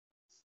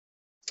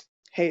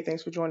Hey,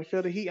 thanks for joining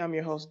Feel the Heat. I'm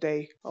your host,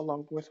 Day,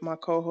 along with my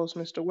co host,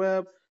 Mr.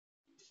 Webb.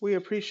 We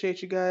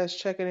appreciate you guys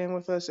checking in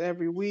with us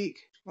every week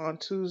on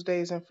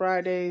Tuesdays and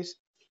Fridays.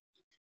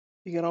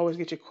 You can always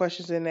get your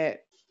questions in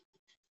at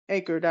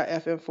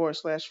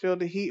anchor.fm/ Feel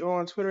the Heat or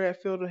on Twitter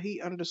at Feel the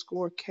Heat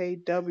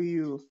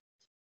 _KW.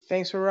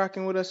 Thanks for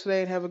rocking with us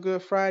today and have a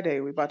good Friday.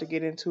 We're about to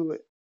get into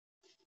it.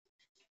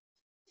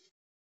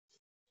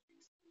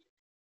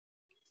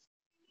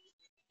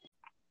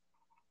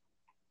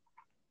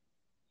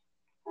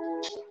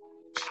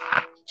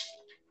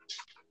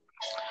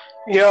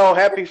 Yo,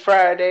 happy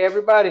Friday,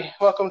 everybody.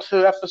 Welcome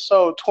to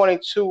episode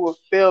 22 of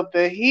Feel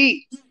the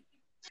Heat.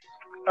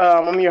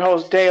 I'm your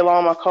host, Day,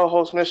 along with my co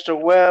host, Mr.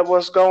 Webb.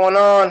 What's going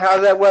on?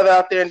 How's that weather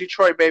out there in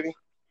Detroit, baby?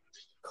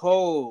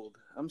 Cold.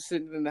 I'm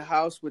sitting in the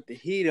house with the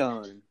heat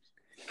on.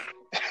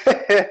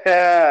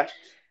 Hey,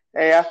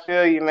 I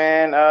feel you,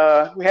 man.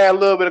 We had a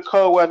little bit of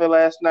cold weather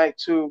last night,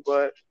 too,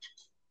 but,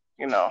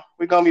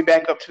 we're going to be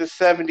back up to the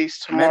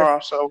 70s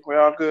tomorrow, so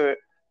we're all good.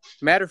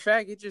 Matter of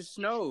fact, it just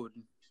snowed.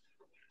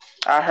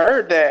 I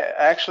heard that.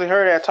 I actually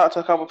heard that. I talked to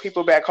a couple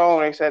people back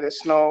home. They said it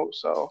snowed,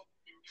 so.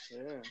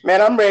 Yeah.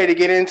 Man, I'm ready to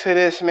get into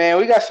this, man.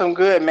 We got some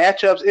good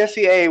matchups.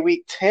 NCAA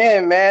Week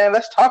 10, man.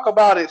 Let's talk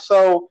about it.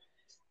 So,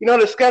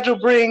 the schedule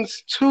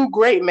brings two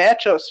great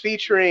matchups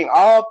featuring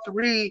all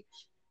three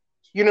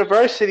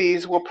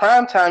universities, well,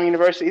 primetime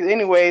universities,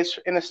 anyways,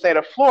 in the state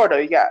of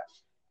Florida. You got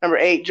number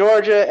 8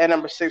 Georgia and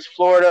number 6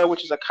 Florida,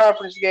 which is a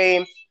conference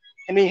game,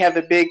 and then you have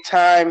the big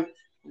time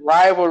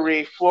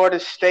rivalry, Florida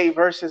State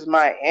versus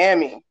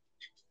Miami.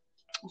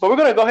 But we're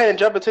gonna go ahead and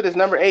jump into this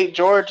number 8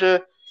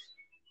 Georgia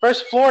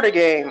versus Florida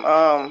game,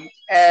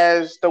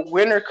 as the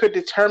winner could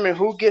determine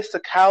who gets the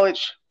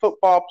college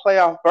football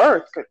playoff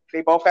berth.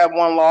 They both have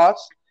one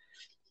loss.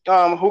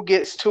 Who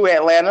gets to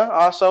Atlanta?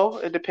 Also,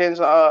 it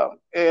depends.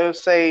 It'll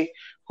say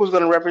who's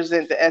going to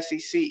represent the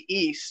SEC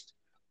East.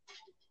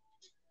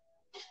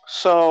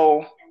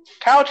 So,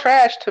 Kyle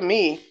Trask, to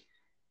me,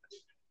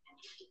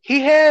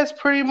 he has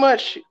pretty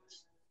much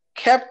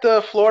kept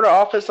the Florida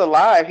offense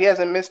alive. He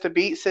hasn't missed a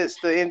beat since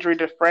the injury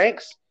to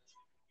Franks.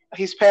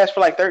 He's passed for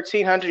like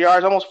 1,300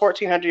 yards, almost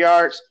 1,400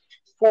 yards,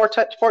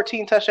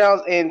 14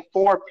 touchdowns, and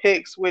 4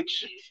 picks,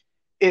 which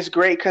is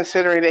great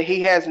considering that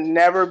he has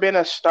never been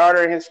a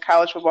starter in his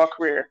college football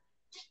career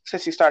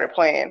since he started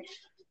playing.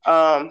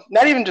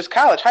 Not even just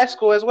college, high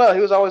school as well. He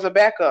was always a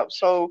backup.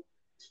 So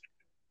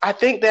I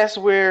think that's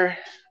where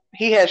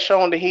he has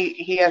shown that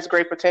he has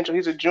great potential.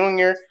 He's a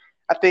junior.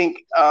 I think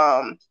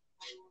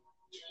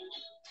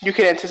you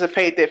can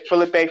anticipate that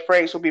Felipe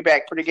Franks will be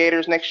back for the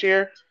Gators next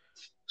year.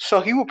 So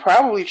he will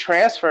probably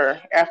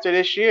transfer after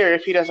this year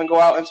if he doesn't go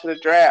out into the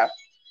draft.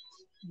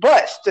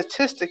 But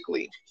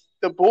statistically,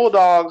 the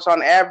Bulldogs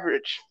on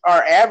average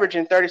are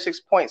averaging 36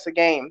 points a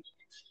game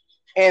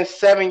and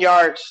 7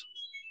 yards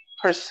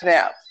per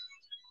snap.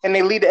 And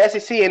they lead the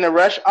SEC in the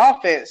rush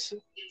offense.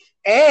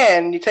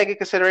 And you take into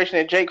consideration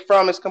that Jake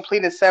Fromm is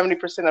completing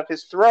 70% of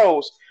his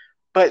throws.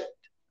 But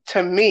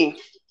to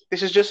me,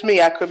 this is just me,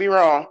 I could be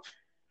wrong,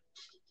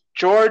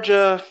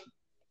 Georgia,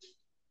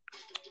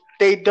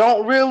 they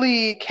don't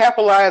really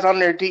capitalize on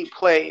their deep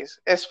plays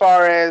as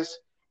far as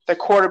the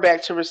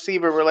quarterback to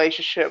receiver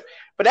relationship.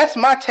 But that's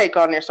my take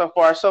on there so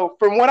far. So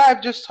from what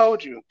I've just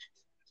told you,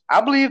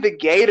 I believe the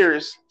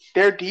Gators,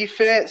 their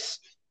defense,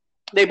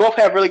 they both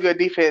have really good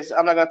defense.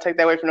 I'm not going to take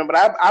that away from them,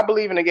 but I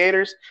believe in the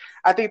Gators.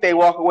 I think they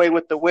walk away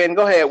with the win.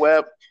 Go ahead,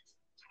 Webb.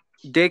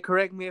 They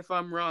correct me if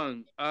I'm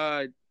wrong.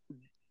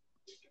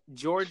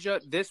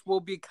 Georgia, this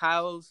will be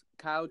Kyle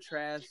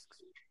Trask's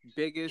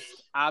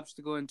biggest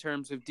obstacle in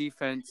terms of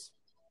defense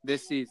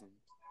this season.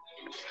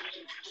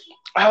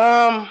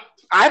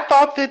 I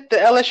thought that the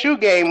LSU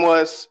game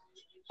was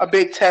a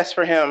big test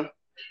for him,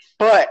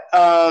 but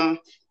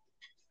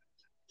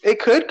it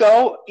could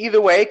go either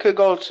way. It could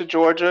go to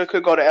Georgia. It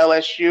could go to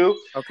LSU.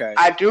 Okay.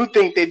 I do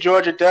think that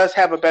Georgia does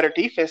have a better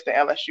defense than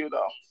LSU,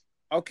 though.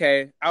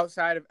 Okay,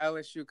 outside of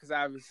LSU, because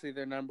obviously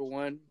they're number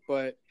one,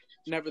 but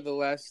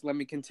nevertheless, let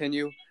me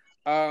continue.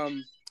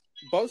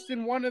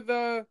 Boasting one of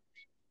the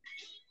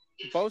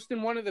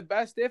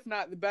best, if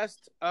not the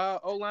best,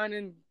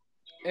 O-line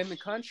in the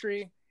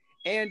country,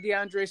 and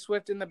DeAndre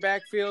Swift in the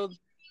backfield,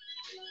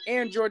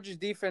 and Georgia's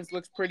defense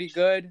looks pretty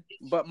good.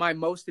 But my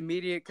most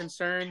immediate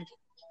concern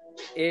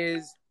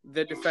is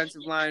the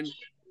defensive line.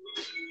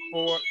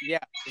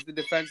 Is the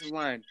defensive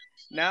line.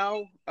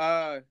 Now,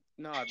 I'm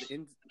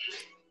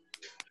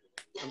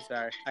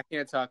sorry, I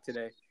can't talk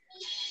today.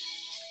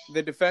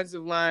 The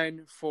defensive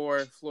line for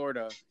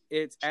Florida,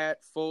 it's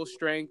at full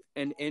strength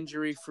and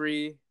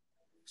injury-free,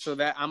 so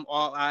that I'm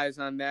all eyes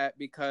on that,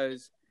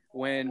 because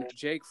when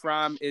Jake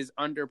Fromm is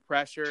under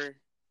pressure,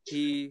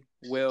 he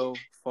will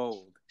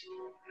fold.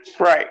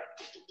 Right.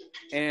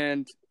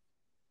 And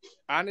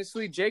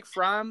honestly, Jake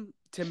Fromm,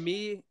 to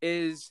me,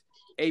 is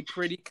a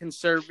pretty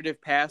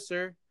conservative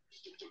passer.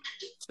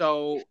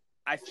 So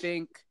I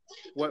think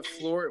what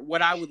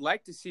I would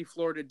like to see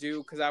Florida do,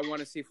 because I want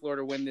to see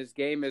Florida win this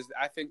game, is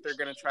I think they're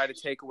going to try to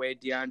take away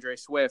DeAndre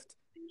Swift.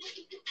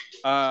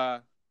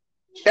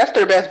 That's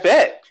their best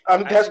bet.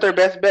 That's their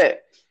best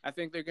bet. I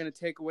think they're going to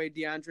take away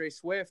DeAndre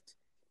Swift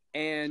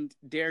and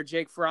dare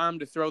Jake Fromm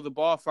to throw the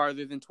ball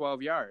farther than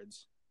 12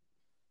 yards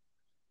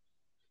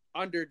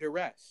under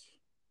duress.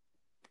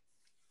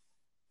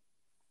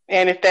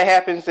 And if that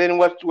happens, then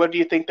what do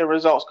you think the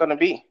result's going to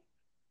be?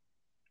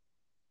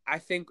 I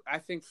think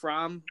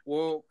Fromm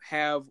will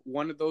have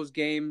one of those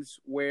games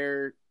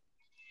where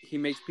he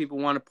makes people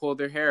want to pull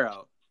their hair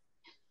out.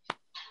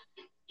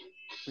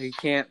 He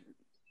can't.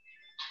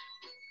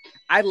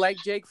 I like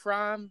Jake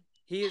Fromm.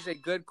 He is a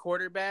good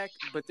quarterback,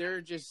 but there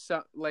are just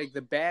some, like,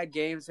 the bad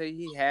games that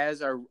he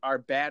has are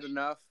bad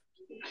enough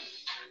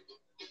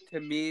to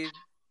me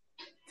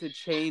to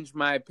change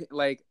my,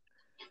 like.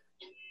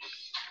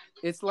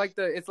 It's like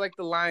the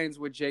Lions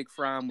with Jake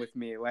Fromm with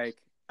me. Like,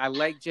 I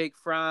like Jake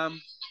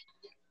Fromm.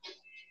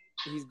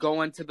 He's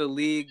going to the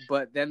league,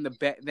 but then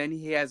then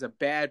he has a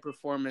bad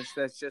performance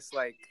that's just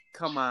like,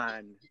 come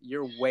on,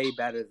 you're way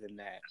better than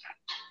that.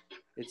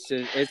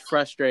 It's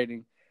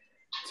frustrating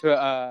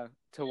to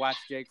watch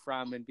Jake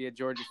Fromm and be a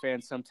Georgia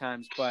fan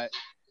sometimes, but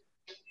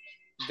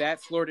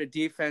that Florida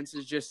defense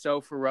is just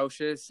so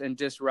ferocious and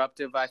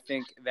disruptive. I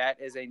think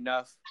that is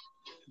enough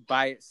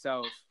by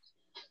itself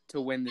to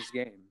win this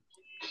game.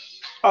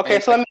 Okay,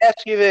 so let me ask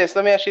you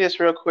this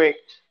real quick.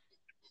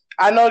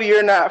 I know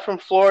you're not from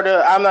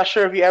Florida. I'm not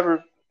sure if you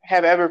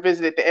have ever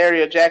visited the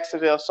area of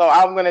Jacksonville, so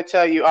I'm going to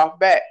tell you off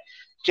bat.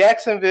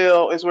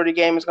 Jacksonville is where the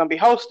game is going to be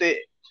hosted.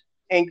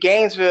 In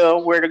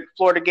Gainesville, where the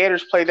Florida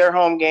Gators play their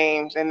home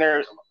games and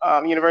their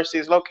university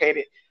is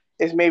located,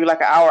 is maybe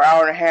like an hour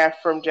and a half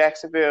from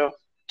Jacksonville,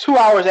 2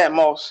 hours at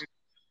most.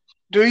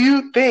 Do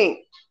you think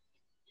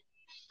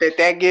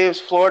that gives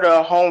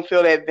Florida a home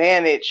field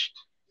advantage,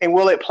 and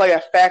will it play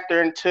a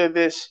factor into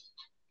this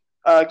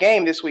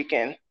game this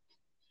weekend?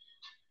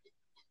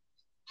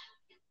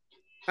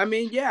 I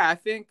mean, yeah, I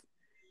think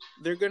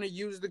they're going to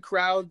use the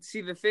crowd.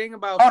 See, the thing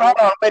about hold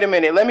on, wait a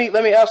minute. Let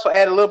me also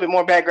add a little bit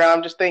more background.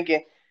 I'm just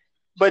thinking,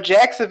 but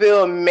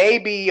Jacksonville may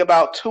be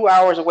about 2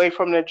 hours away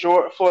from the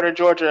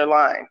Florida-Georgia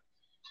line,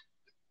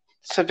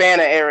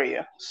 Savannah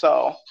area.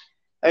 So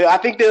I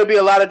think there'll be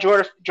a lot of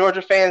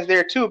Georgia fans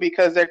there too,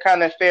 because they're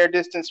kind of fair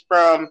distance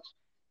from,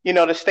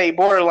 the state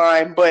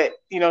borderline. But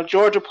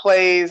Georgia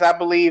plays, I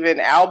believe, in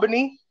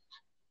Albany,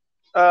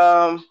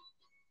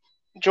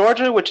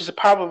 Georgia, which is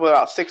probably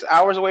about 6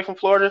 hours away from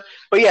Florida.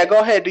 But yeah,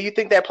 go ahead. Do you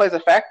think that plays a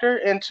factor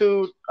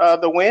into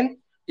the win?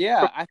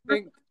 Yeah,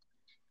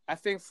 I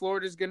think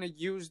Florida's going to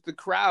use the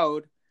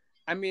crowd.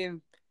 I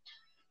mean,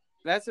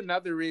 that's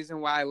another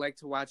reason why I like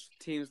to watch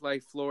teams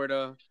like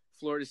Florida,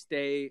 Florida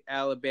State,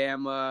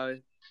 Alabama,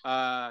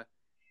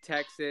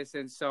 Texas,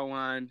 and so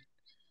on.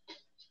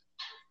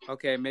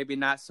 Okay, maybe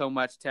not so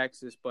much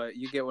Texas, but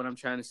you get what I'm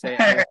trying to say.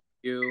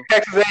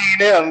 Texas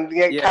A&M,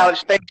 yeah. College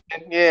Station,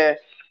 yeah.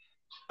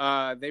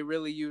 They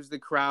really use the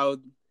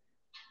crowd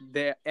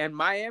there, and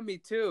Miami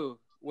too,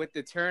 with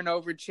the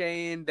turnover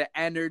chain, the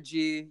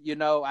energy.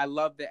 I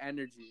love the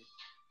energy.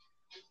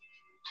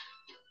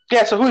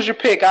 Yeah. So who's your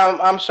pick?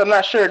 I'm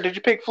not sure. Did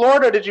you pick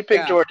Florida or did you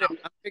pick Georgia? I'm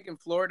picking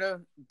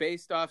Florida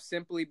based off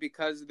simply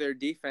because of their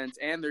defense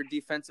and their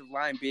defensive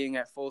line being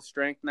at full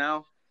strength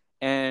now,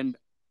 and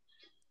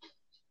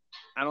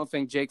I don't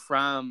think Jake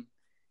Fromm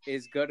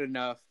is good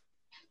enough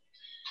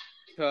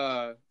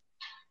to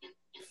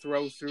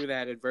throw through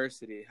that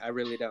adversity. I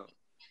really don't.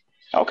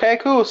 Okay,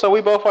 cool. So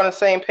we both on the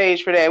same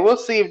page for that. We'll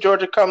see if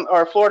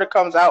Florida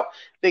comes out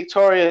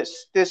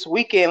victorious this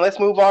weekend. Let's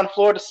move on to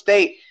Florida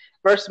State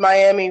versus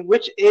Miami,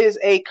 which is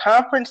a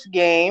conference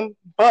game,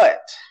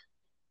 but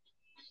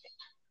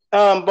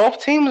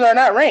both teams are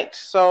not ranked.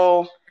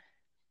 So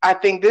I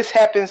think this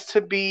happens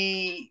to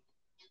be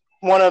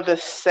one of the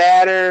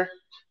sadder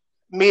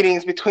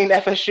meetings between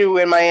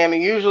FSU and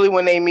Miami. Usually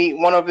when they meet,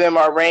 one of them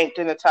are ranked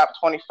in the top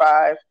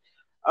 25.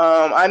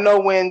 I know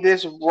when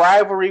this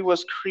rivalry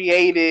was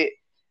created,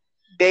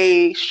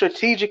 they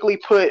strategically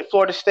put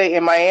Florida State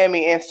and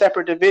Miami in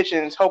separate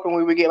divisions, hoping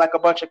we would get like a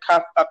bunch of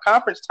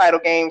conference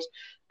title games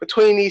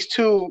between these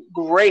two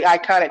great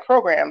iconic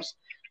programs.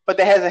 But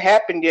that hasn't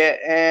happened yet.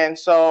 And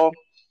so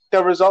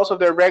the results of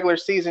their regular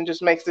season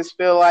just makes this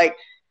feel like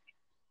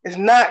it's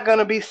not going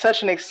to be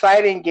such an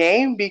exciting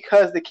game,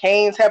 because the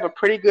Canes have a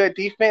pretty good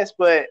defense,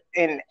 but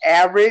an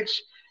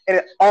average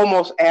and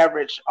almost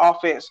average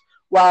offense,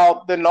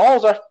 while the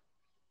Noles are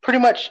pretty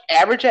much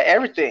average at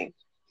everything.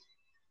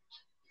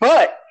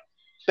 But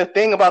the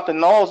thing about the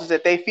Noles is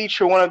that they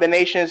feature one of the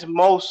nation's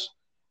most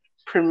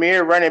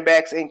premier running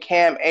backs in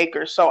Cam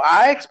Akers. So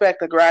I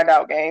expect a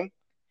grind-out game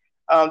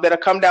that'll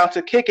come down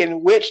to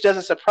kicking, which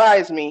doesn't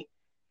surprise me,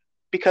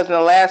 because in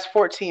the last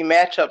 14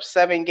 matchups,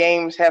 7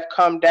 games have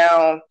come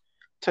down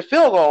to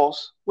field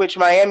goals, which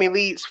Miami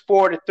leads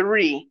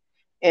 4-3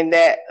 in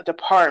that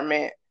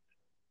department.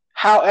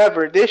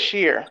 However, this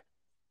year,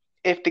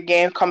 if the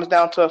game comes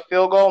down to a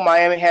field goal,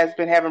 Miami has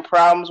been having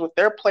problems with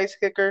their place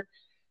kicker.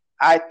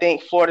 I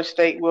think Florida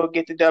State will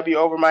get the W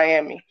over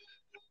Miami.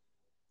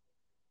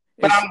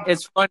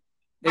 It's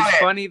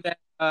funny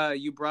that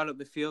you brought up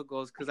the field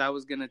goals, because I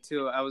was gonna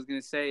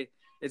say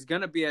it's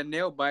gonna be a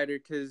nail biter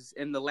because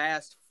in the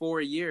last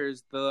 4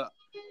 years, the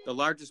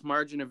largest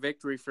margin of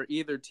victory for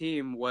either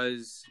team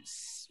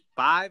was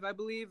 5, I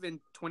believe, in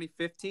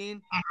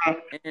 2015,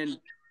 and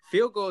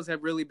field goals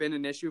have really been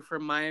an issue for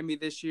Miami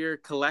this year.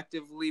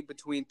 Collectively,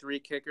 between 3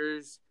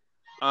 kickers,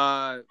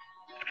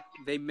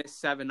 they missed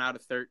 7 out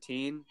of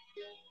 13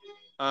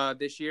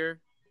 this year.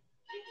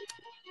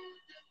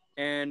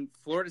 And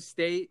Florida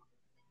State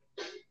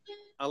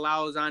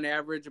allows on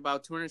average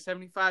about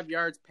 275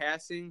 yards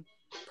passing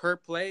per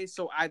play.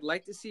 So I'd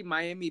like to see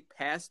Miami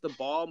pass the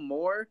ball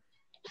more.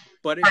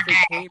 But if it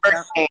came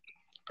down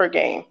per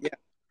game.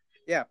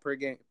 Yeah, per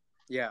game.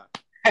 Yeah.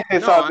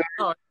 It's all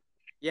good.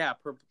 Yeah,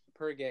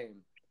 per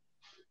game.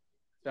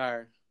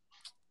 Sorry.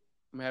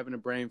 I'm having a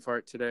brain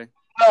fart today.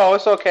 No,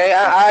 it's okay.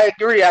 I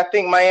agree. I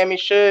think Miami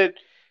should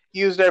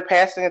use their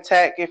passing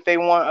attack if they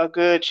want a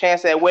good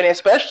chance at winning,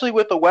 especially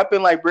with a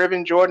weapon like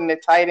Brevin Jordan, the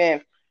tight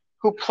end,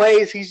 who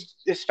plays. He's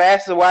as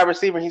fast as a wide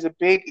receiver. He's a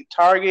big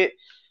target.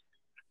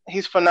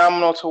 He's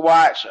phenomenal to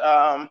watch.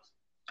 I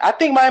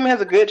think Miami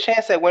has a good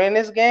chance at winning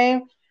this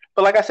game.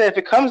 But like I said, if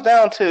it comes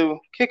down to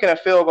kicking a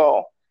field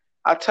goal,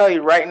 I'll tell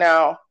you right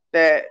now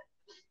that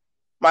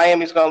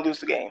Miami's going to lose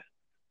the game.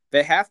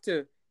 They have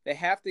to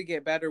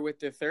get better with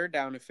their third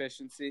down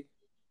efficiency.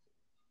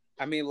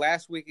 I mean,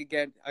 last week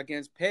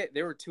against Pitt,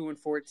 they were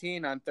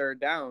 2-14 on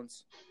third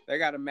downs. They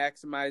got to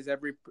maximize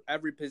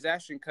every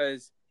possession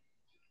because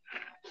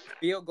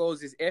field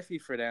goals is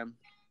iffy for them.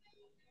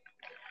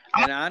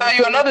 I'm going to tell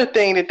you another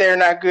thing that they're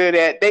not good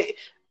at.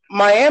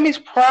 Miami's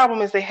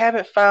problem is they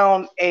haven't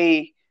found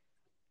a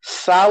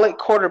solid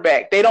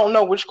quarterback. They don't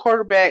know which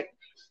quarterback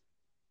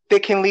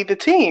that can lead the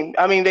team.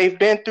 I mean, they've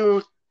been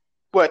through,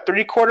 3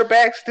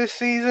 quarterbacks this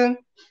season?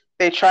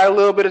 They tried a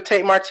little bit of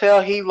Tate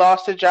Martell. He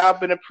lost a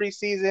job in the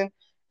preseason.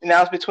 And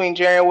now it's between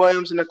Jarren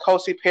Williams and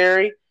N'Kosi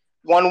Perry.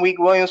 1 week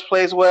Williams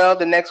plays well.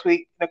 The next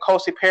week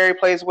N'Kosi Perry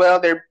plays well.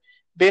 They're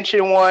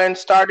benching one,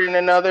 starting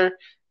another.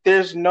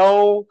 There's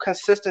no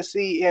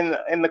consistency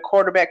in the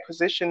quarterback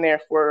position there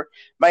for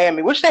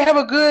Miami, which they have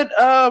a good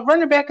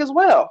running back as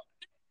well.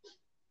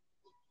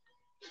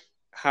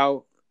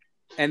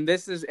 And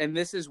this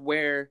is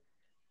where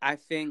I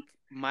think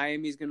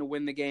Miami's going to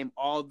win the game.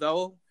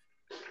 Although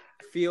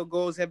field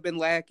goals have been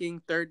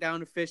lacking, third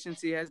down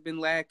efficiency has been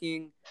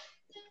lacking,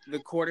 the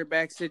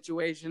quarterback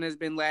situation has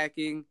been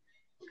lacking,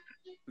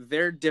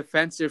 their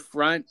defensive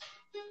front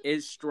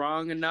is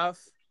strong enough.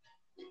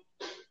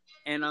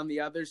 And on the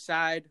other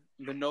side,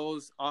 the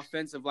Noles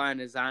offensive line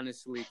is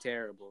honestly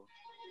terrible.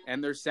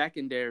 And their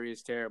secondary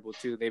is terrible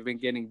too. They've been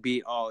getting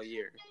beat all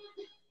year.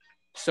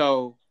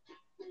 So,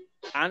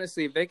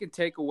 honestly, if they could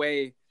take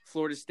away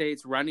Florida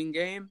State's running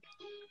game,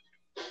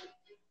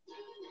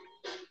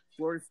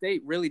 Florida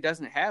State really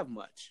doesn't have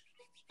much.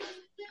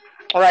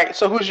 All right,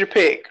 so who's your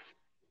pick?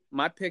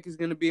 My pick is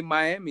going to be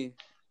Miami.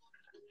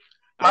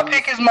 My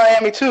pick is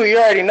Miami, too. You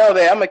already know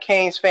that. I'm a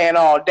Canes fan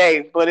all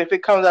day. But if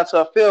it comes out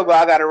to a field goal,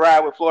 I got to ride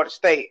with Florida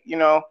State, you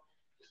know?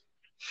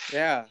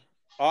 Yeah.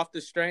 Off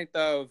the strength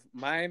of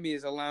Miami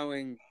is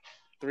allowing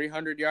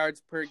 300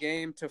 yards per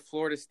game to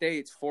Florida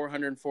State's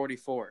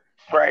 444.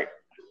 Right.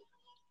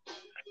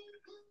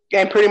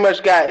 And pretty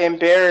much got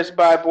embarrassed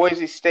by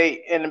Boise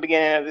State in the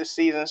beginning of this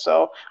season.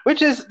 So,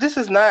 this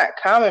is not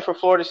common for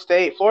Florida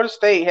State. Florida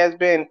State has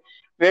been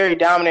very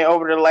dominant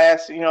over the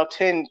last,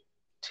 10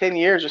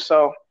 years or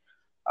so.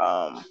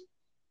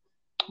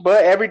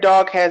 But every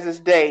dog has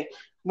its day.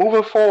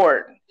 Moving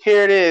forward,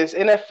 here it is.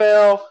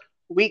 NFL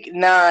Week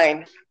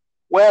 9.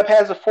 Webb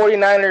has the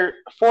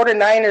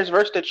 49ers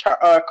versus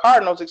the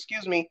Cardinals,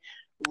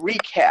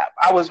 recap.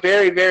 I was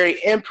very,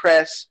 very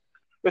impressed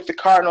with the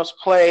Cardinals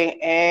play,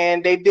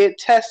 and they did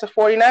test the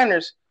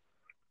 49ers.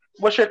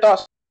 What's your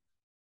thoughts?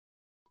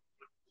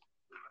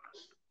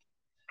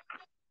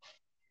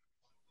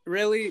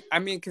 Really? I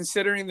mean,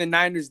 considering the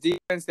Niners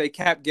defense, they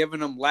kept giving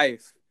them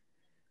life.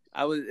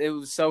 It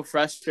was so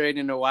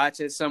frustrating to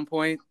watch at some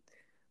point,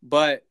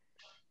 but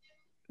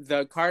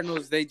the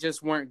Cardinals, they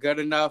just weren't good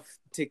enough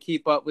to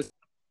keep up with.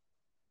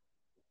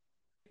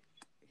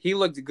 He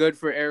looked good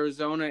for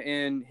Arizona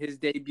in his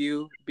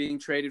debut, being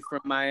traded from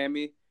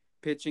Miami,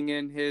 pitching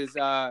in his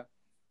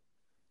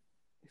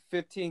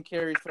 15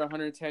 carries for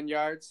 110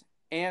 yards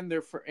and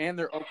their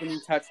opening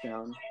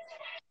touchdown.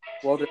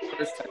 Well, their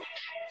first touchdown.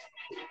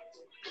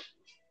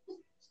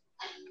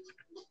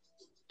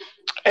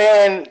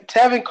 And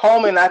Tevin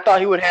Coleman, I thought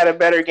he would have had a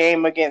better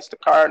game against the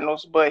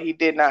Cardinals, but he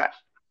did not.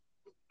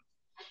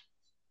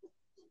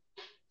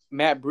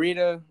 Matt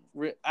Breida,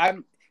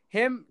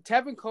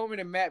 Tevin Coleman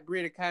and Matt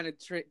Breida kind of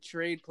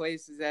trade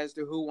places as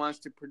to who wants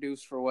to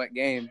produce for what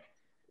game.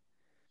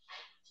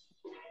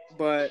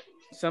 But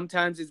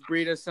sometimes it's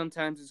Breida,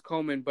 sometimes it's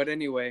Coleman. But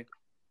anyway,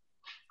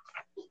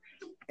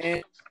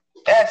 and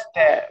that's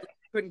that.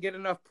 Couldn't get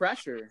enough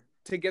pressure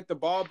to get the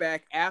ball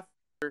back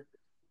after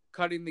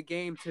cutting the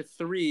game to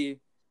 3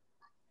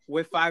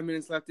 with 5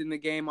 minutes left in the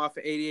game off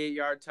an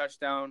 88-yard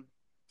touchdown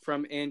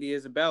from Andy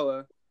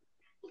Isabella.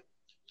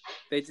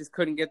 They just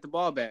couldn't get the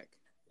ball back.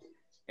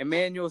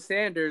 Emmanuel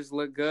Sanders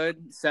looked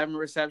good. 7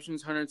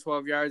 receptions,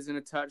 112 yards, and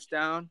a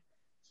touchdown.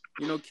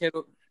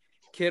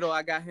 Kittle,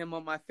 I got him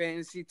on my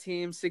fantasy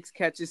team. 6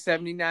 catches,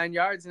 79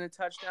 yards, and a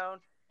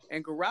touchdown.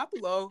 And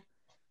Garoppolo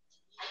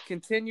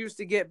continues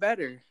to get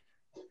better.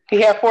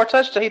 He had 4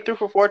 touchdowns. He threw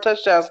for 4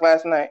 touchdowns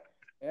last night.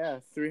 Yeah,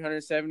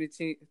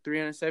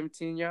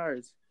 317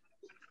 yards.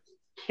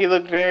 He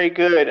looked very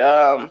good.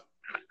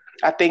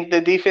 I think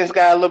the defense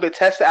got a little bit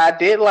tested. I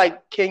did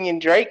like Kenyon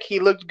Drake. He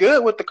looked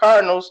good with the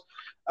Cardinals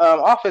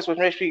offense, which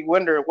makes me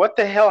wonder what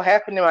the hell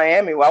happened in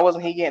Miami. Why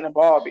wasn't he getting the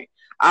ball?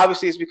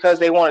 Obviously, it's because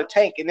they want to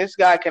tank, and this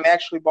guy can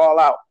actually ball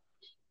out.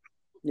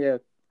 Yeah.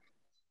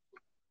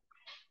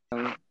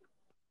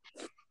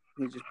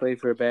 He just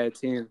played for a bad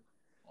team.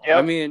 Yep.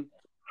 I mean,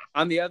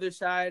 on the other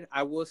side,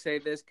 I will say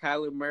this: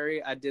 Kyler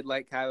Murray. I did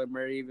like Kyler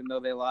Murray, even though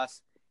they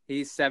lost.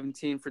 He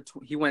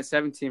went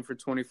 17 for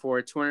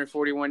 24,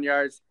 241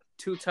 yards,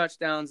 2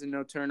 touchdowns, and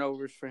no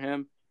turnovers for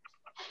him.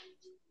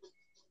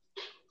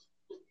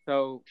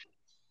 So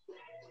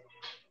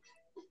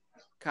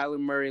Kyler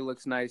Murray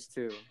looks nice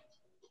too.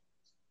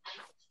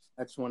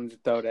 I just wanted to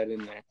throw that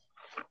in there.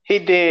 He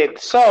did.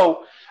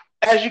 So,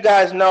 as you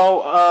guys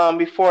know,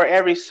 before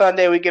every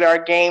Sunday we get our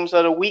games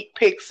of the week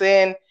picks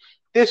in.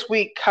 This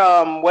week,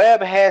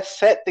 Webb has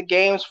set the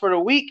games for the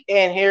week,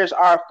 and here's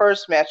our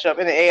first matchup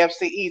in the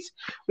AFC East.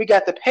 We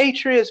got the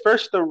Patriots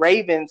versus the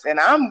Ravens, and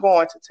I'm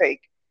going to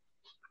take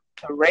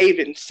the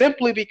Ravens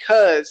simply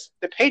because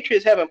the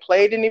Patriots haven't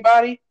played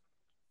anybody,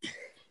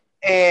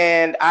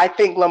 and I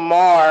think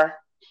Lamar,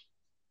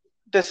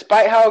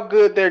 despite how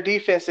good their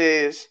defense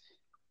is,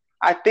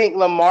 I think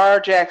Lamar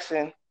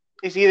Jackson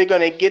is either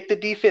going to get the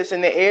defense in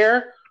the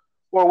air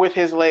or with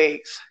his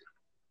legs.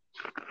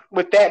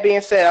 With that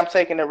being said, I'm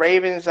taking the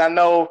Ravens. I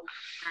know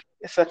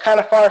it's a kind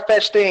of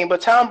far-fetched thing,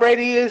 but Tom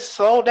Brady is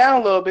slowed down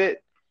a little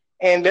bit,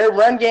 and their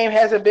run game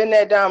hasn't been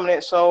that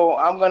dominant, so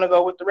I'm going to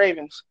go with the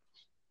Ravens.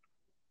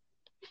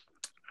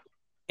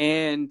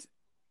 And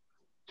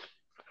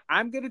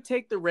I'm going to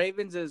take the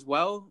Ravens as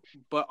well,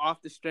 but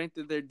off the strength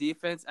of their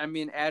defense. I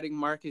mean, adding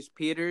Marcus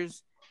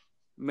Peters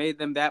made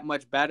them that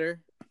much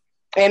better.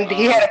 And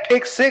he had a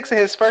pick 6 in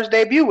his first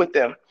debut with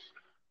them.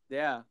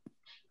 Yeah.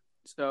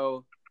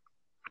 So,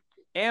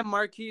 and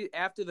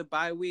after the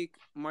bye week,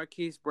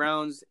 Marquise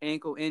Brown's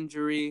ankle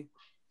injury,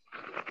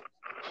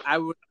 I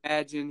would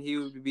imagine he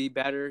would be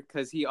better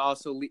because he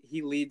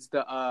leads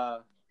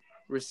the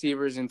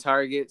receivers and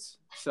targets.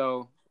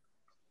 So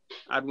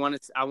I want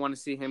to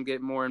see him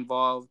get more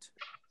involved.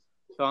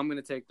 So I'm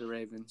going to take the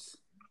Ravens.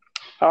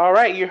 All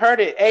right, you heard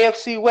it.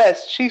 AFC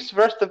West, Chiefs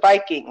versus the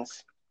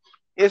Vikings.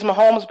 Is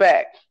Mahomes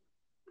back?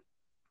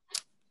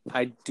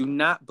 I do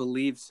not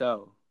believe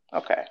so.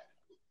 Okay.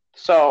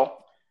 So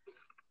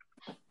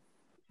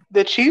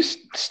the Chiefs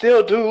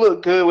still do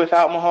look good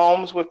without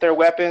Mahomes with their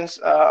weapons.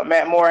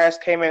 Matt Moore has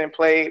came in and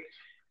played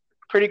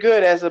pretty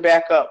good as a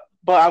backup.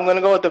 But I'm going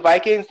to go with the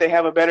Vikings. They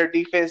have a better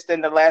defense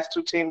than the last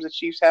 2 teams the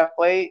Chiefs have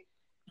played.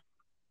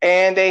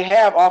 And they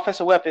have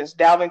offensive weapons.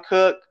 Dalvin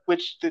Cook,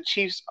 which the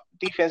Chiefs'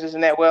 defense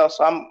isn't that well.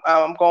 So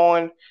I'm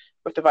going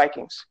with the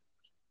Vikings.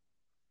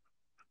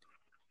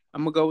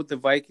 I'm going to go with the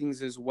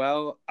Vikings as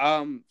well.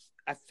 I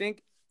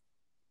think,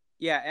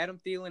 Adam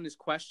Thielen is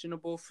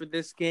questionable for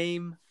this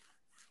game.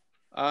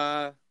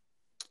 Pat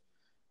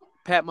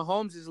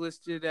Mahomes is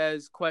listed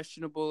as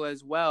questionable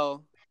as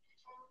well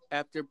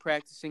after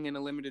practicing in a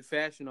limited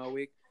fashion all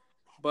week.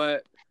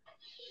 But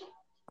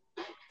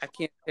I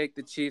can't take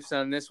the Chiefs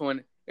on this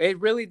one. It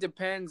really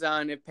depends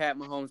on if Pat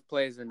Mahomes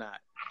plays or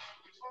not.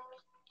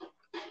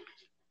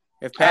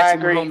 If Pat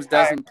Mahomes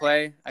doesn't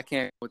play, I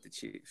can't go with the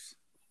Chiefs.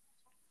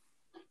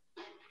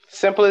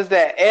 Simple as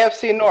that.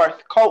 AFC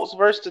North, Colts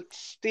versus the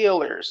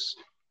Steelers.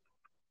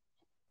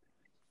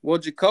 Well,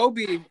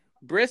 Jacoby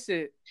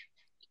Brissett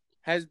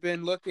has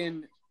been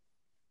looking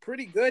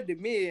pretty good to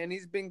me, and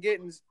he's been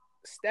getting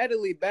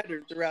steadily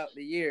better throughout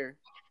the year.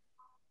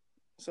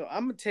 So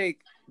I'm going to take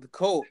the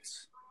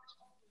Colts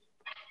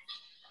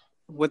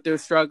with their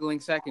struggling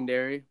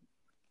secondary.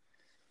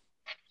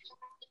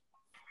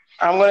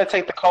 I'm going to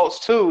take the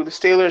Colts too. The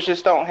Steelers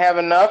just don't have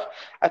enough.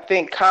 I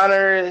think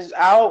Connor is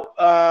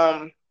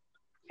out.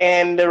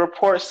 And the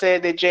report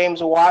said that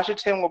James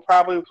Washington will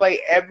probably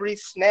play every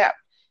snap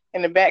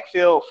in the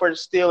backfield for the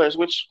Steelers,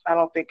 which I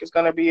don't think is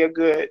going to be a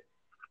good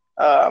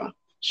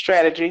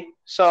strategy.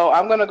 So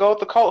I'm going to go with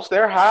the Colts.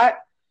 They're hot.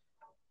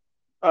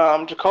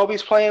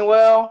 Jacoby's playing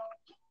well.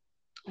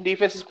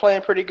 Defense is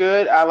playing pretty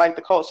good. I like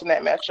the Colts in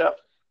that matchup.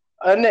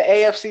 In the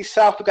AFC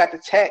South, we got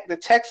the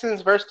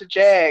Texans versus the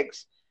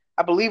Jags.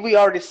 I believe we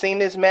already seen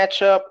this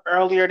matchup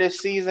earlier this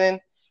season,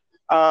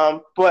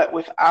 but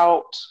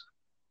without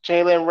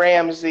Jalen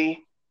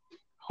Ramsey.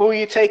 Who are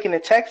you taking, the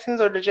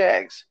Texans or the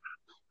Jags?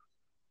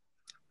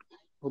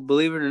 Well,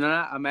 believe it or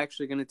not, I'm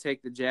actually going to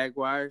take the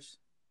Jaguars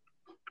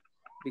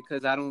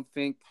because I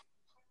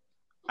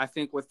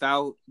think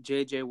without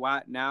J.J.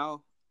 Watt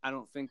now, I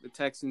don't think the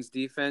Texans'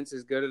 defense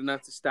is good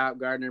enough to stop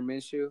Gardner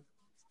Minshew.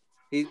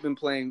 He's been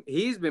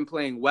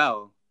playing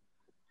well.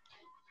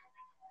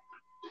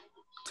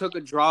 Took a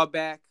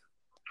drawback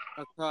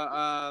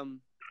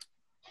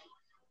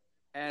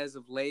as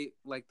of late,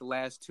 like the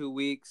last 2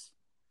 weeks,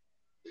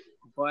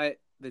 but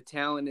the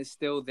talent is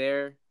still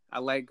there. I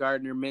like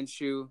Gardner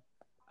Minshew.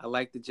 I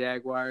like the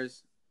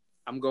Jaguars.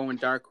 I'm going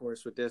dark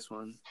horse with this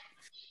one.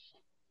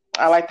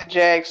 I like the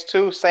Jags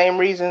too. Same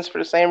reasons for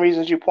the same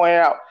reasons you pointed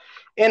out.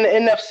 In the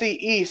NFC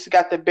East,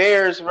 got the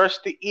Bears versus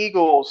the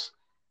Eagles.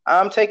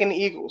 I'm taking the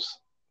Eagles.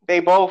 They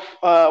both,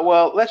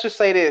 well, let's just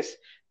say this: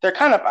 they're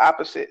kind of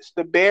opposites.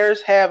 The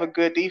Bears have a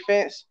good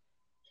defense,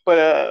 but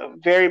a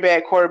very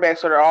bad quarterback,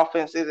 so their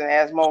offense isn't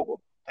as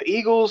mobile. The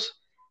Eagles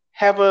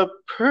have a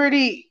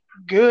pretty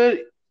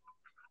good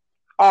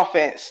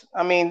offense.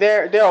 I mean,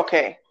 they're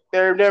okay.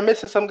 They're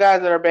missing some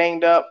guys that are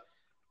banged up,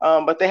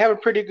 but they have a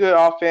pretty good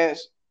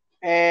offense,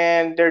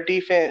 and their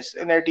defense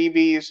and their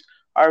DBs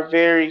are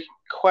very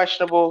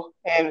questionable.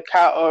 And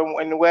Kyle,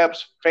 and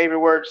Webb's favorite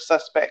word,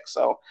 suspect.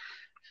 So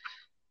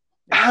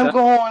I'm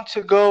going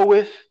to go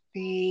with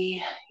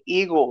the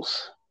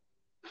Eagles.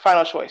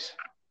 Final choice.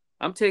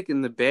 I'm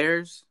taking the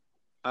Bears.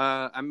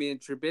 I mean,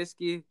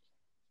 Trubisky,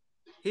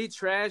 he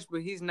trashed,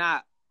 but he's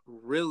not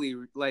really,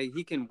 like,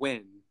 he can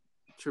win.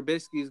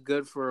 Trubisky's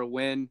good for a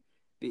win.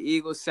 The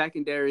Eagles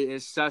secondary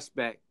is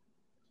suspect.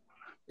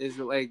 Is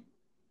like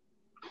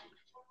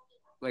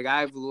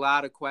I have a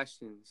lot of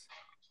questions,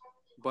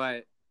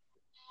 but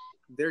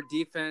their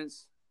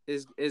defense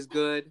is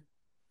good.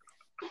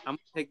 I'm gonna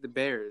take the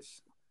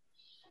Bears.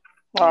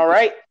 All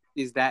right.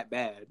 He's that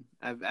bad.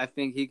 I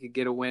think he could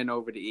get a win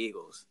over the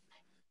Eagles.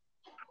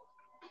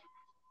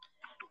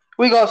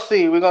 We're gonna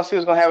see. We're gonna see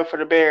what's gonna happen for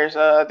the Bears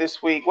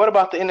this week. What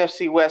about the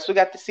NFC West? We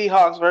got the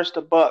Seahawks versus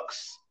the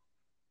Bucks.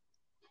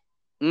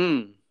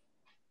 I'm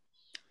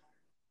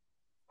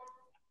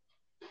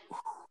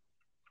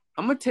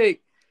gonna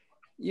take.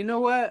 You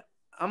know what?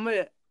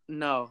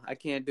 No, I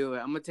can't do it.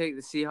 I'm gonna take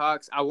the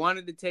Seahawks. I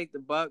wanted to take the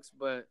Bucks,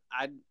 but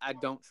I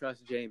don't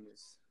trust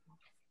Jameis.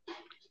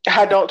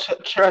 I don't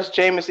trust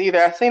Jameis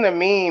either. I seen a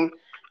meme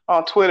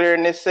on Twitter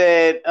and it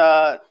said,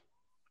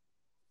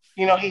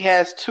 he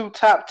has 2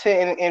 top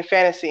 10 in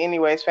fantasy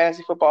anyways,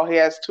 fantasy football. He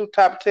has 2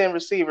 top 10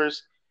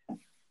 receivers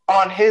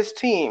on his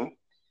team.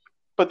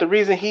 But the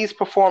reason he's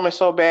performing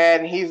so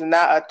bad and he's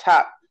not a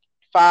top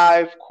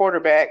 5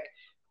 quarterback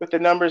with the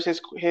numbers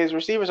his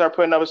receivers are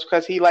putting up is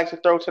because he likes to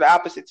throw to the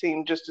opposite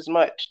team just as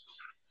much.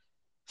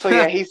 So,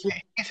 yeah, he's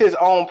his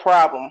own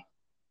problem.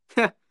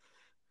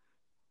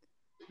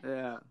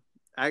 Yeah.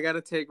 I got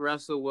to take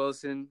Russell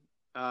Wilson.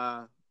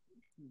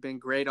 Been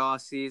great all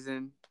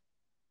season.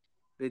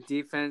 The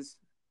defense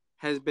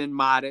has been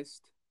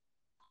modest.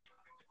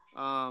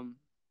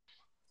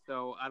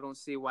 So I don't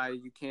see why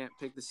you can't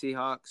pick the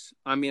Seahawks.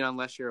 I mean,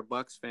 unless you're a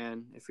Bucks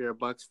fan. If you're a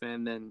Bucks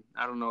fan, then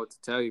I don't know what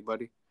to tell you,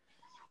 buddy.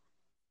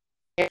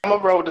 Yeah, I'm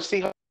going to roll with the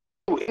Seahawks.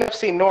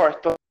 NFC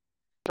North, the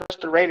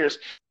Raiders.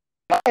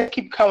 Lions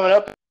keep coming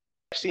up in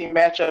NFC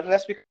matchups, and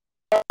that's because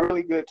they're a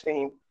really good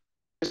team.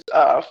 Just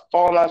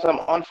falling on some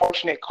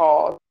unfortunate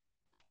calls.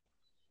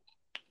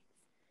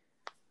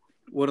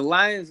 Well, the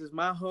Lions is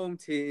my home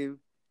team,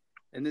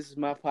 and this is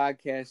my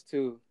podcast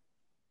too.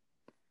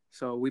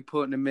 So we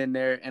putting them in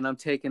there, and I'm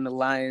taking the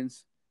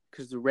Lions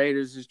because the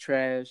Raiders is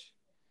trash.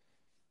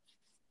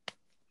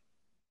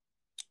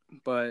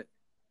 But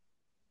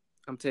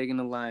I'm taking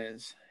the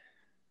Lions.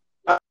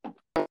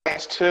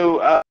 Lions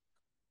too. I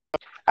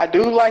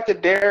do like the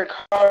Derek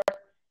Carr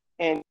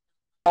and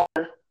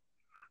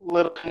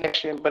little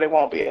connection, but it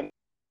won't be in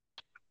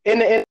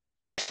the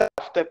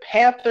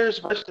Panthers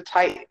versus the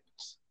Titans.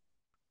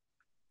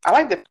 I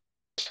like the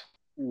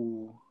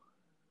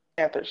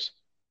Panthers.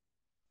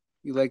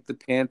 You like the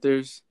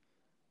Panthers?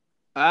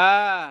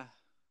 This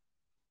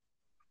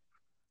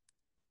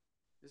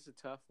is a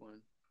tough one.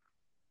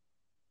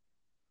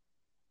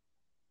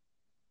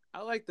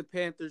 I like the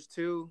Panthers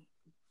too,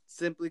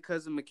 simply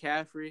because of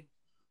McCaffrey.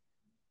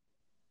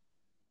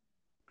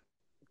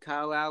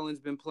 Kyle Allen's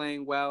been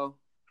playing well,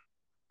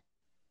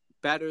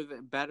 better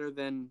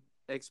than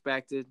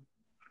expected.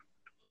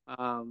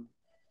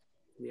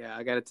 Yeah,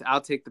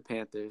 I'll take the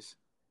Panthers.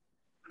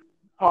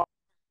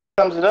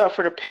 Sums it up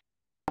for the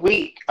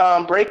week.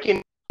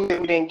 Breaking news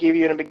that we didn't give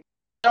you in the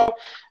beginning.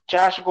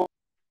 Josh Gordon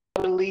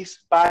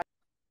released by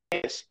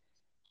this.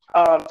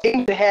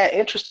 Teams that had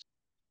interest: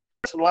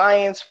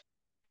 Lions,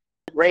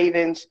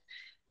 Ravens,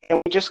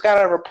 and we just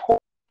got a report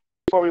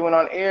before we went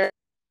on air.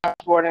 Josh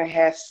Gordon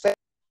has set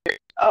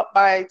up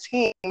by a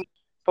team,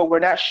 but we're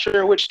not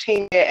sure which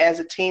team yet, as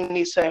the team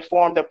needs to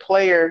inform the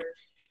player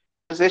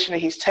position that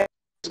he's taking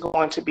is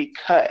going to be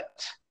cut.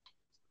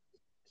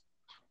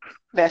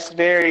 That's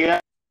very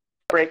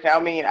breaking. I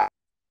mean, I'd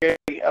be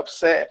very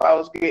upset if I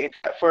was getting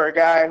cut for a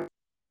guy who's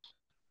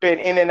been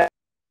in and out of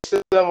the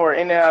system or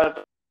in and out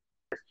of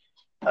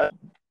the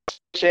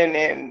position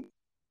and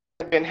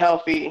been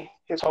healthy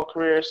his whole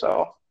career.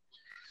 So,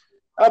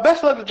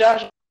 best of luck to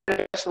Josh.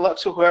 Best of luck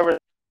to whoever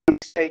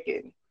he's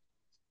taking.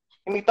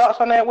 Any thoughts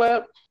on that,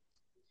 Webb?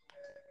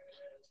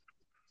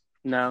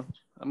 No,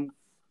 I'm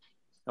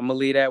gonna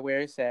leave that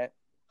where it's at.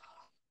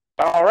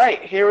 All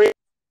right, here we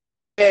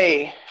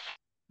go.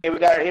 We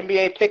got our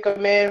NBA pick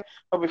 'em in,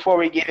 but before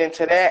we get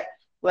into that,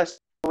 let's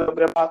a little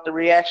bit about the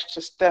reaction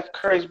to Steph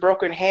Curry's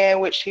broken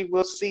hand, which he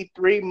will see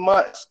 3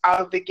 months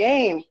out of the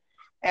game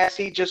as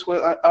he just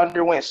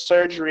underwent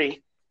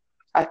surgery.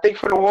 I think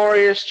for the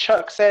Warriors,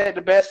 Chuck said it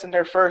the best in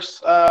their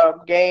first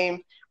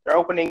game, their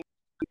opening.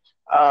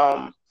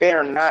 They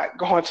are not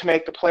going to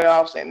make the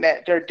playoffs, and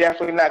that they're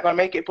definitely not going to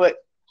make it. But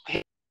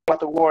about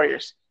the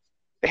Warriors,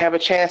 they have a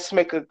chance to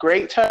make a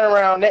great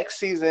turnaround next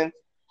season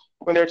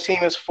when their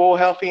team is full,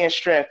 healthy, and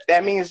strength.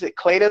 That means that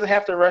Klay doesn't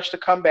have to rush to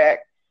come back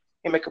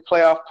and make a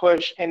playoff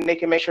push, and they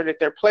can make sure that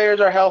their players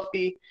are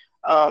healthy.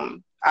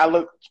 I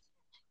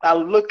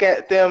look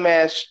at them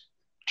as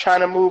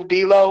trying to move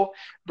D'Lo,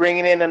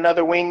 bringing in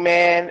another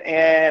wingman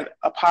and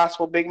a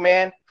possible big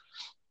man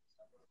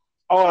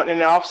in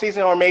the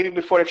offseason or maybe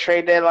before the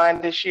trade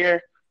deadline this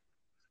year.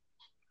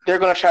 They're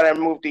going to try to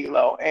move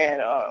D'Lo,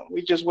 and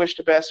we just wish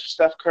the best for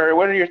Steph Curry.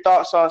 What are your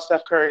thoughts on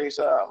Steph Curry's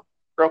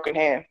broken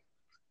hand?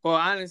 Well,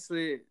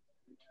 honestly,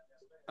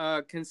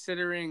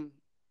 considering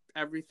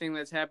everything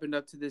that's happened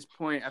up to this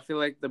point, I feel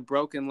like the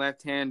broken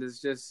left hand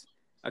is just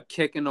a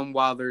kicking them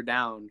while they're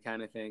down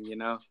kind of thing, you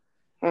know?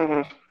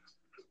 Mm-hmm.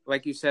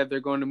 Like you said,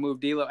 they're going to move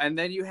D'Lo. And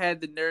then you had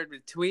the nerve to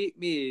tweet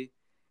me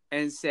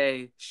and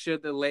say,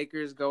 should the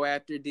Lakers go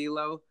after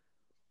D'Lo?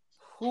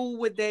 Who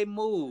would they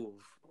move?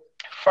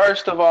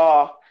 First of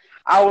all,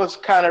 I was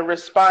kind of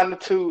responding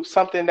to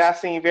something that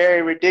seemed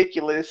very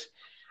ridiculous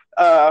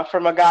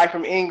from a guy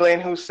from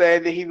England who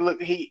said that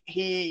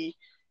he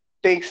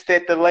thinks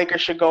that the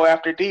Lakers should go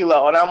after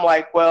D'Lo. And I'm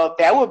like, well,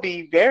 that would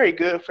be very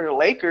good for the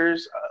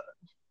Lakers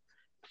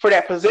for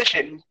that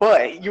position,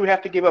 but you would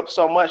have to give up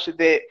so much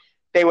that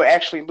they would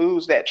actually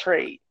lose that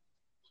trade.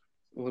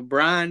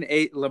 LeBron,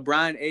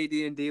 AD,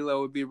 and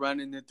D'Lo would be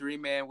running the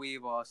 3-man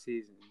weave all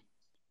season.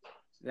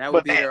 That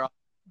would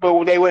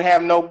But they would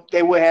have no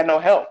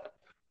help.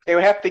 They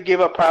would have to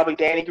give up probably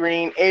Danny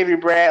Green, Avery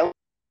Bradley,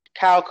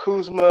 Kyle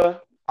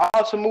Kuzma,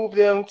 all to move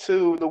them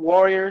to the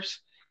Warriors.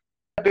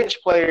 A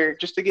bench player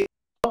just to get.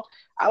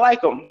 I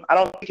like him. I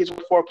don't think he's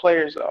worth 4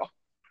 players though.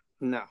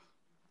 No.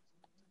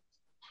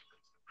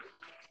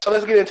 So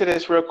let's get into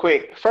this real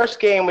quick. First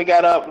game we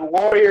got up, the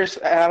Warriors,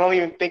 and I don't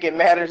even think it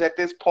matters at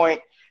this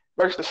point,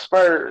 versus the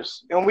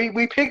Spurs. And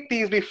we picked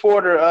these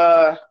before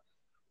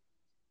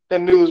the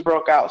news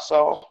broke out.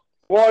 So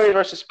Warriors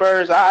versus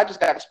Spurs, I just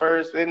got the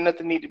Spurs. There's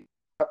nothing need to be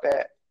about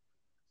that.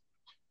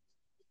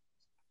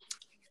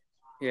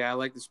 Yeah, I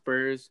like the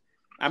Spurs.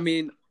 I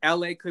mean,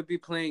 LA could be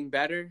playing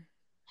better,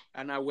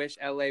 and I wish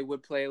LA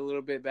would play a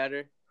little bit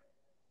better.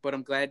 But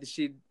I'm glad to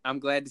see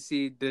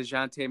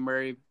DeJounte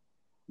Murray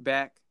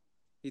back.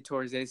 He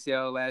tore his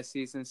ACL last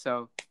season,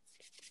 so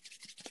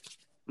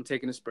I'm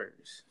taking the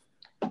Spurs.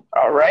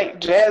 All right,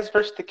 Jazz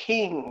versus the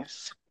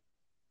Kings.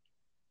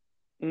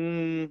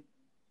 I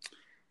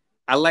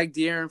like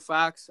De'Aaron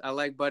Fox. I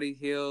like Buddy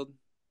Hield.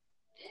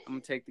 I'm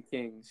going to take the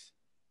Kings.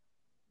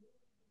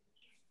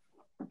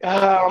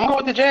 I'm going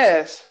with the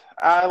Jazz.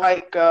 I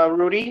like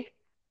Rudy.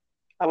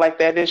 I like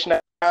the addition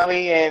of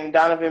Ali and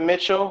Donovan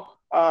Mitchell.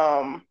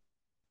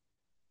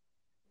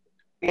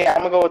 Yeah, I'm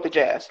gonna go with the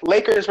Jazz.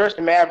 Lakers versus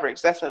the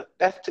Mavericks.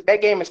 That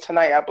game is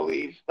tonight, I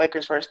believe.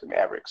 Lakers versus the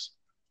Mavericks.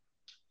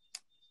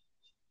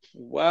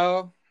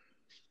 Well,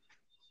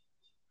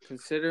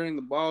 considering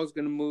the ball is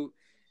gonna move,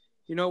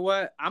 you know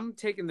what? I'm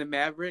taking the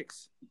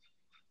Mavericks.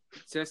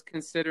 Just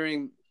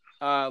considering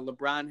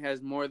LeBron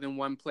has more than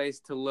one place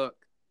to look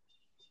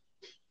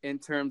in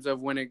terms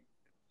of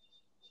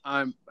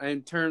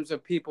in terms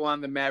of people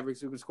on the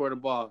Mavericks who can score the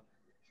ball,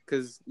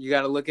 because you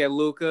got to look at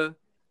Luka,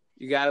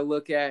 you got to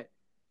look at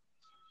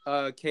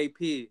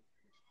KP,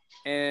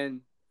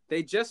 and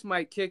they just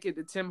might kick it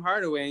to Tim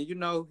Hardaway, and you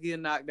know he's a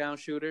knockdown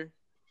shooter.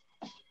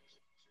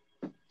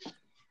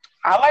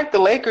 I like the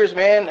Lakers,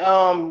 man.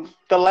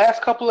 The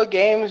last couple of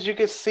games, you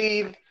could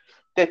see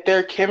that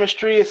their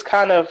chemistry is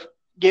kind of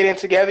getting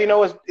together. You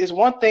know, it's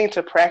one thing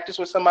to practice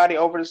with somebody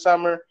over the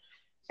summer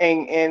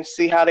and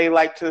see how they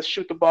like to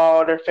shoot the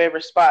ball, their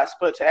favorite spots,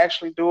 but to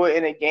actually do it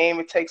in a game,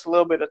 it takes a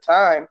little bit of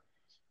time.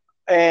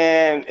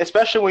 And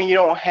especially when you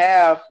don't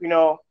have,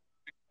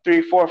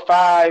 3, 4,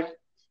 5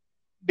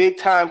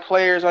 big-time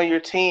players on your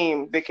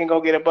team that can go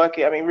get a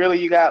bucket. I mean,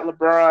 really, you got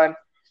LeBron,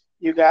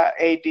 you got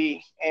AD,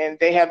 and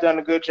they have done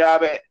a good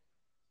job at,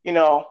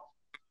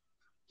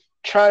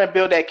 trying to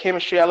build that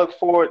chemistry. I look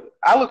forward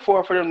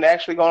for them to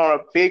actually go on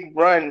a big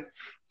run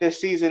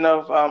this season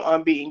of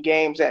unbeaten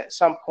games at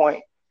some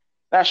point.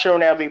 Not sure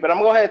when that'll be, but I'm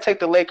going to go ahead and take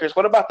the Lakers.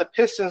 What about the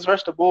Pistons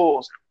versus the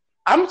Bulls?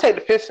 I'm going to take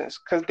the Pistons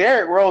because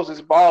Derrick Rose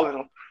is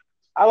balling.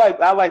 I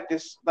like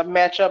this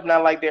matchup, and I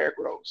like Derrick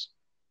Rose.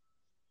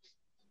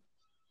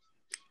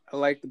 I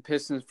like the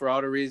Pistons for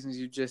all the reasons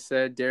you just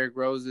said. Derrick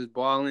Rose is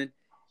balling,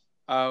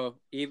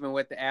 even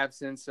with the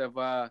absence of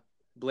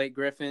Blake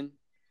Griffin.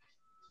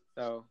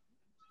 So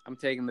I'm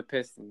taking the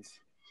Pistons.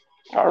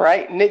 All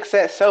right, Knicks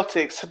at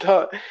Celtics.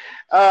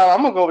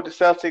 I'm going to go with the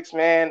Celtics,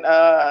 man.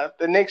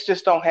 The Knicks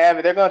just don't have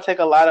it. They're going to take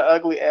a lot of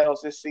ugly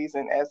L's this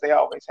season, as they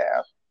always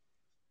have.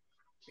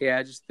 Yeah,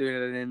 I just threw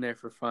that in there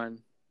for fun.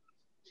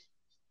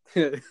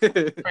 For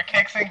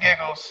kicks and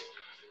giggles.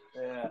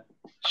 Yeah.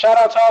 Shout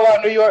out to all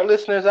our New York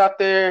listeners out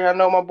there. I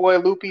know my boy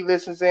Loopy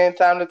listens in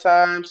time to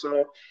time,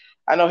 so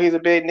I know he's a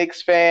big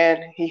Knicks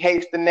fan. He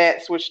hates the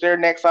Nets, which they're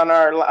next on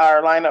our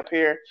lineup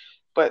here.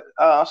 But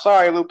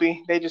sorry,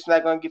 Loopy, they just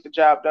not gonna get the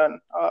job done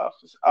off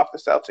the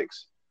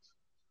Celtics.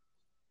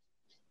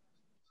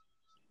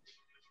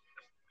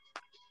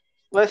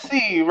 Let's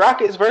see,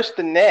 Rockets versus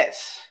the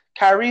Nets.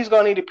 Kyrie's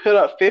gonna need to put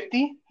up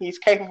 50. He's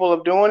capable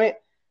of doing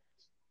it,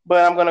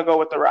 but I'm gonna go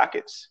with the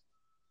Rockets.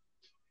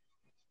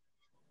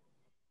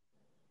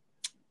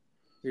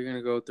 You're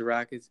gonna go with the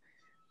Rockets.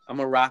 I'm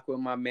gonna rock with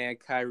my man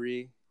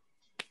Kyrie.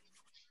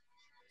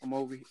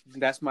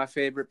 That's my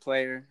favorite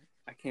player.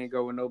 I can't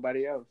go with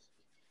nobody else.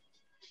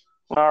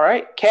 All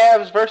right,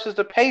 Cavs versus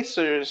the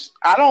Pacers.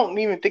 I don't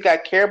even think I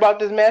care about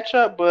this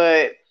matchup,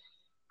 but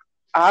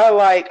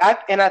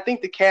I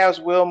think the Cavs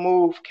will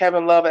move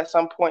Kevin Love at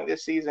some point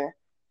this season.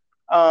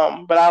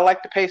 But I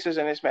like the Pacers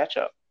in this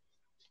matchup.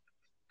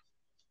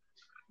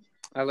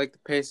 I like the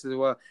Pacers as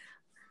well.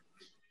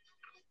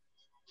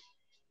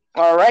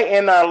 All right,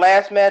 in our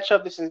last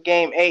matchup, this is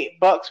Game 8,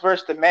 Bucks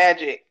versus the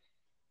Magic.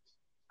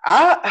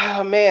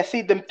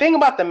 See, the thing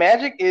about the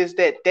Magic is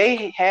that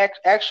they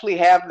actually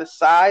have the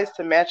size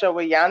to match up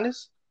with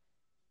Giannis,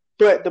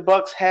 but the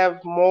Bucks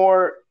have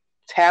more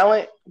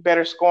talent,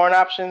 better scoring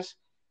options.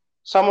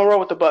 So I'm gonna roll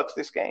with the Bucks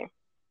this game.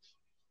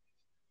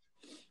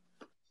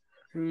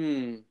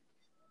 I'm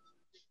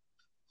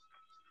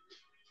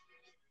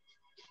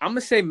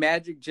gonna say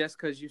Magic just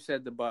because you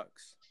said the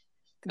Bucks.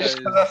 Just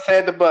because I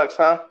said the Bucks,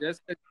 huh?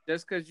 Just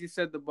because you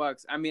said the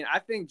Bucks. I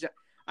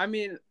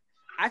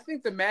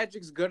think the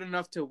Magic's good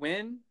enough to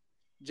win.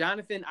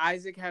 Jonathan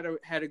Isaac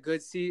had a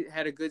good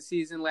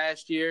season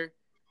last year.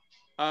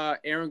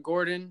 Aaron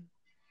Gordon,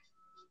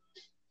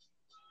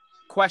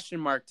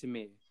 question mark to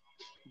me,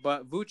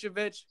 but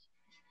Vucevic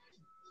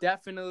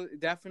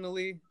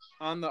definitely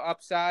on the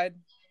upside.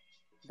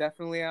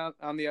 Definitely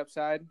on the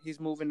upside. He's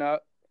moving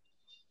up.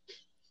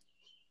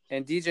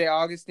 And DJ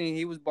Augustine,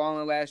 he was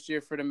balling last year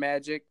for the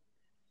Magic.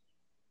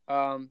 So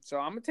I'm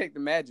gonna take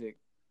the Magic.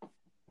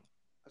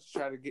 Let's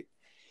try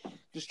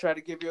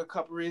to give you a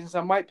couple reasons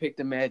I might pick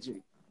the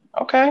Magic.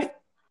 Okay,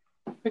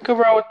 we could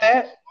roll with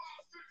that.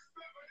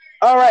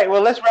 All right,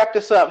 well, let's wrap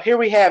this up. Here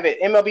we have it.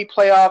 MLB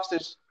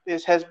playoffs.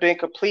 This has been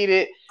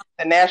completed.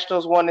 The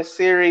Nationals won the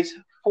series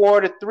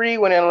 4-3,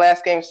 winning the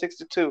last game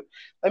 6-2.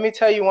 Let me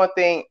tell you one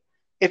thing.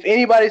 If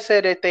anybody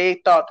said that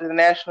they thought that the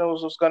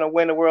Nationals was going to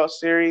win the World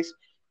Series,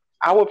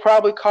 I would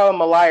probably call them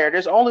a liar.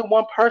 There's only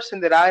one person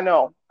that I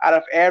know out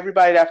of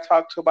everybody that I've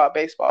talked to about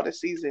baseball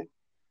this season,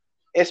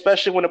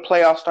 especially when the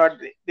playoffs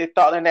started, that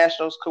thought the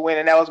Nationals could win,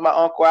 and that was my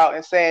uncle out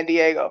in San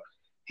Diego.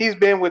 He's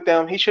been with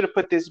them. He should have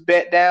put this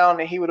bet down,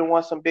 and he would have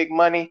won some big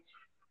money.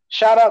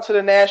 Shout out to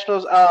the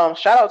Nationals.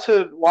 Shout out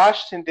to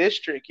Washington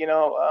District.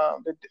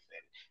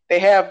 They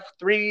have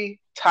 3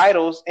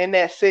 titles in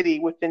that city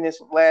within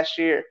this last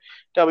year: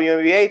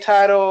 WNBA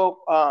title,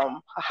 a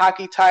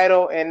hockey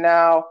title, and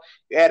now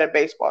you add a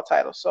baseball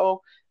title.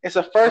 So it's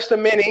a first of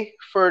many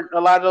for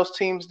a lot of those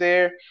teams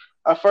there.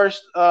 A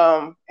first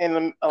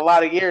in a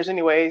lot of years,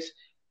 anyways.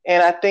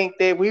 And I think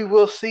that we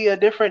will see a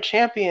different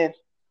champion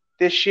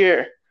this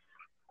year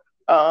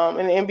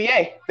in the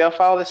NBA. They'll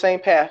follow the same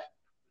path.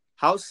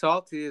 How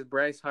salty is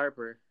Bryce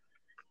Harper?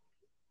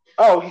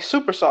 Oh, he's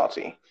super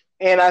salty.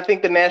 And I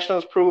think the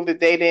Nationals proved that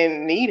they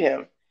didn't need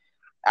him.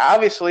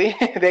 Obviously,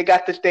 they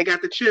got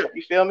the chip.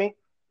 You feel me?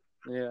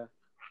 Yeah.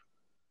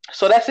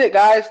 So that's it,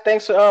 guys.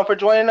 Thanks for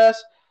joining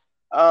us.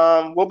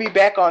 We'll be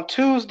back on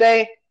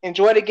Tuesday.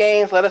 Enjoy the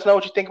games. Let us know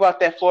what you think about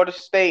that Florida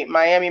State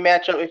Miami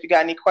matchup. If you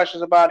got any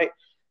questions about it,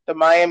 the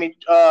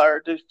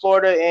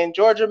Florida and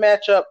Georgia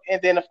matchup,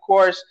 and then of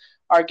course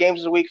our games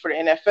of the week for the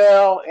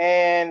NFL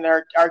and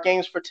our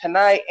games for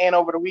tonight and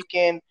over the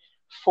weekend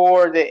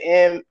for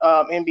the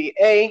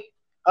NBA.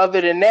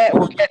 Other than that,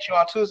 we'll catch you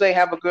on Tuesday.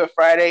 Have a good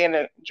Friday and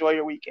enjoy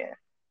your weekend.